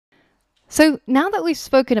So now that we've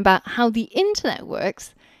spoken about how the internet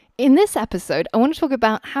works, in this episode, I want to talk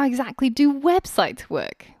about how exactly do websites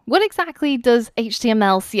work? What exactly does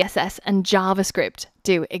HTML, CSS, and JavaScript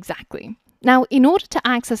do exactly? Now, in order to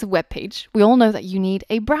access a web page, we all know that you need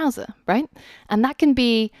a browser, right? And that can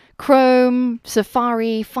be Chrome,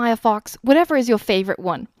 Safari, Firefox, whatever is your favorite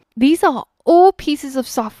one. These are all pieces of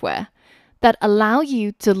software that allow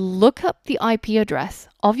you to look up the IP address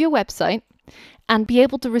of your website and be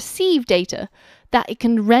able to receive data that it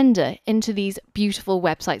can render into these beautiful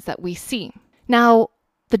websites that we see. Now,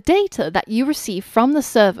 the data that you receive from the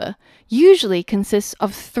server usually consists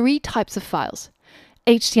of 3 types of files: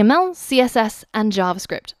 HTML, CSS, and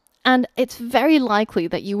JavaScript. And it's very likely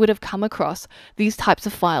that you would have come across these types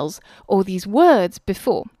of files or these words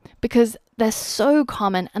before, because they're so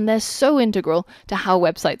common and they're so integral to how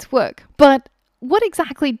websites work. But what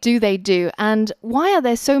exactly do they do, and why are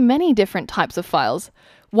there so many different types of files?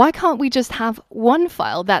 Why can't we just have one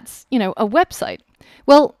file that's, a website?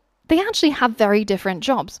 Well, they actually have very different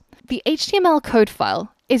jobs. The HTML code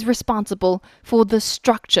file is responsible for the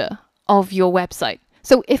structure of your website.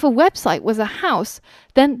 So if a website was a house,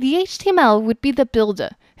 then the HTML would be the builder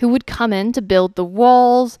who would come in to build the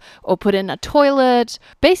walls or put in a toilet.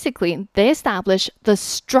 Basically, they establish the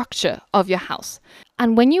structure of your house.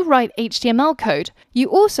 And when you write HTML code, you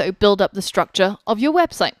also build up the structure of your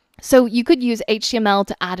website. So you could use HTML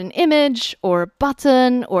to add an image or a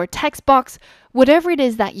button or a text box, whatever it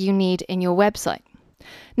is that you need in your website.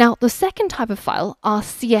 Now, the second type of file are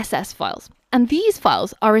CSS files. And these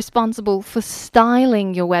files are responsible for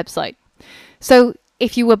styling your website. So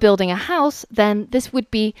if you were building a house, then this would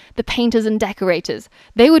be the painters and decorators.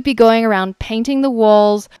 They would be going around painting the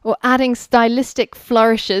walls or adding stylistic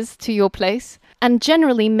flourishes to your place and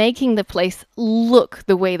generally making the place look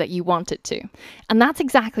the way that you want it to. And that's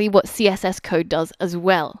exactly what CSS code does as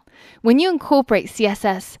well. When you incorporate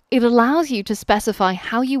CSS, it allows you to specify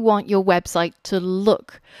how you want your website to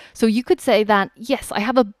look. So you could say that, yes, I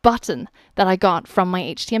have a button that I got from my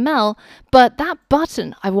HTML, but that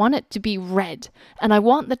button, I want it to be red, and I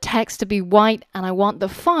want the text to be white, and I want the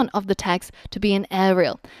font of the text to be in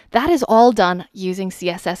Arial. That is all done using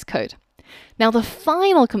CSS code. Now, the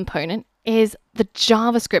final component is the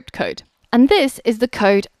JavaScript code. And this is the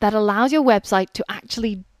code that allows your website to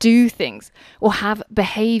actually do things or have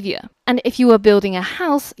behavior. And if you were building a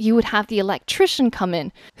house, you would have the electrician come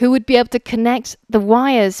in who would be able to connect the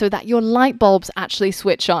wires so that your light bulbs actually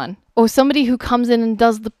switch on. Or somebody who comes in and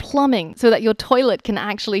does the plumbing so that your toilet can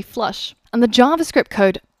actually flush. And the JavaScript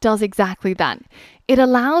code does exactly that. It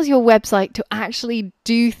allows your website to actually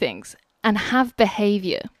do things and have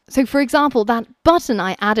behavior. So for example, that button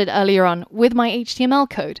I added earlier on with my HTML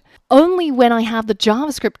code, only when I have the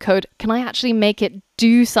JavaScript code can I actually make it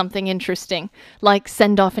do something interesting, like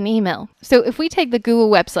send off an email. So if we take the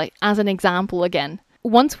Google website as an example again,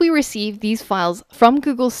 once we receive these files from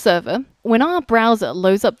Google's server, when our browser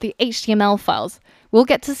loads up the HTML files, we'll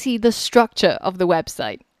get to see the structure of the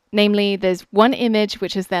website. Namely, there's one image,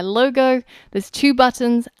 which is their logo, there's 2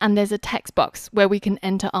 buttons, and there's a text box where we can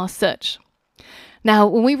enter our search. Now,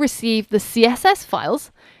 when we receive the CSS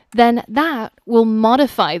files, then that will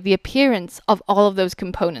modify the appearance of all of those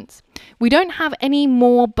components. We don't have any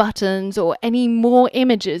more buttons or any more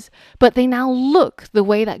images, but they now look the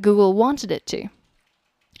way that Google wanted it to.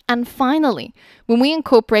 And finally, when we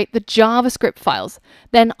incorporate the JavaScript files,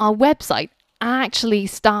 then our website actually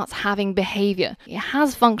starts having behavior. It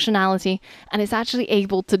has functionality and it's actually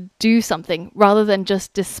able to do something rather than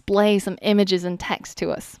just display some images and text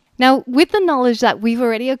to us. Now, with the knowledge that we've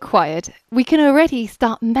already acquired, we can already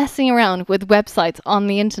start messing around with websites on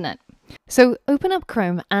the internet. So open up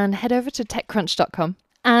Chrome and head over to techcrunch.com.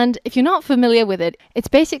 And if you're not familiar with it, it's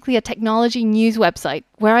basically a technology news website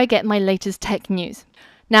where I get my latest tech news.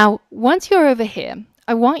 Now, once you're over here,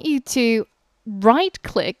 I want you to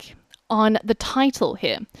right-click on the title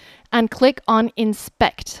here and click on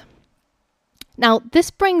Inspect. Now,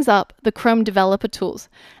 this brings up the Chrome developer tools,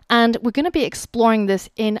 and we're going to be exploring this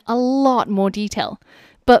in a lot more detail.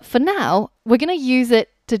 But for now, we're going to use it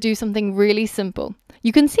to do something really simple.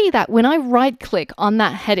 You can see that when I right-click on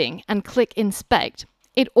that heading and click Inspect,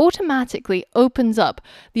 it automatically opens up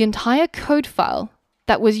the entire code file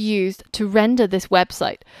that was used to render this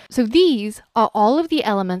website. So these are all of the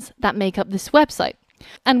elements that make up this website.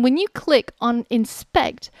 And when you click on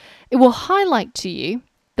Inspect, it will highlight to you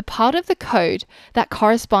the part of the code that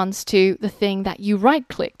corresponds to the thing that you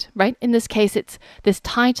right-clicked, right? In this case, it's this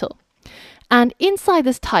title. And inside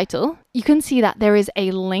this title, you can see that there is a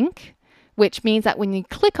link, which means that when you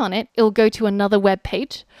click on it, it'll go to another web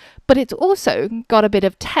page, but it's also got a bit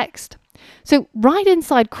of text. So right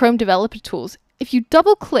inside Chrome Developer Tools, if you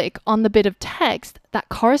double click on the bit of text that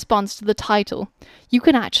corresponds to the title, you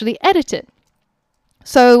can actually edit it.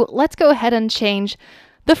 So let's go ahead and change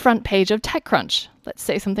the front page of TechCrunch. Let's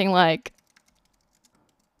say something like,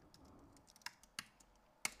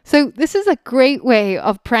 so this is a great way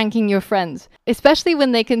of pranking your friends, especially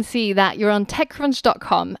when they can see that you're on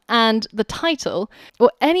TechCrunch.com and the title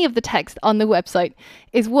or any of the text on the website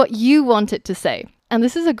is what you want it to say. And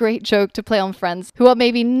this is a great joke to play on friends who are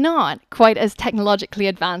maybe not quite as technologically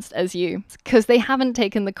advanced as you, because they haven't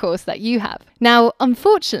taken the course that you have. Now,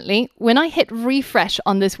 unfortunately, when I hit refresh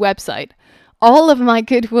on this website, all of my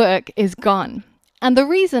good work is gone. And the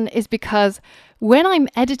reason is because when I'm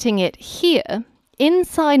editing it here,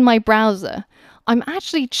 inside my browser, I'm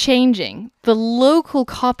actually changing the local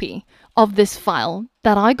copy of this file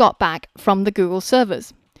that I got back from the Google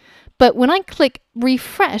servers. But when I click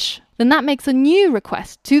refresh, then that makes a new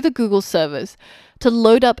request to the Google servers to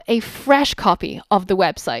load up a fresh copy of the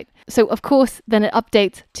website. So of course, then it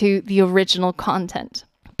updates to the original content.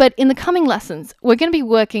 But in the coming lessons, we're going to be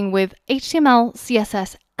working with HTML,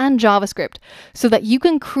 CSS, and JavaScript so that you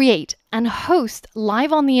can create and host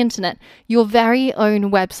live on the internet your very own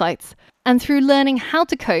websites. And through learning how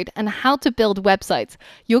to code and how to build websites,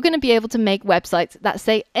 you're going to be able to make websites that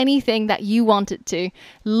say anything that you want it to,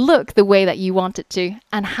 look the way that you want it to,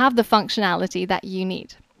 and have the functionality that you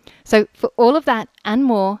need. So for all of that and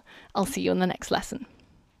more, I'll see you in the next lesson.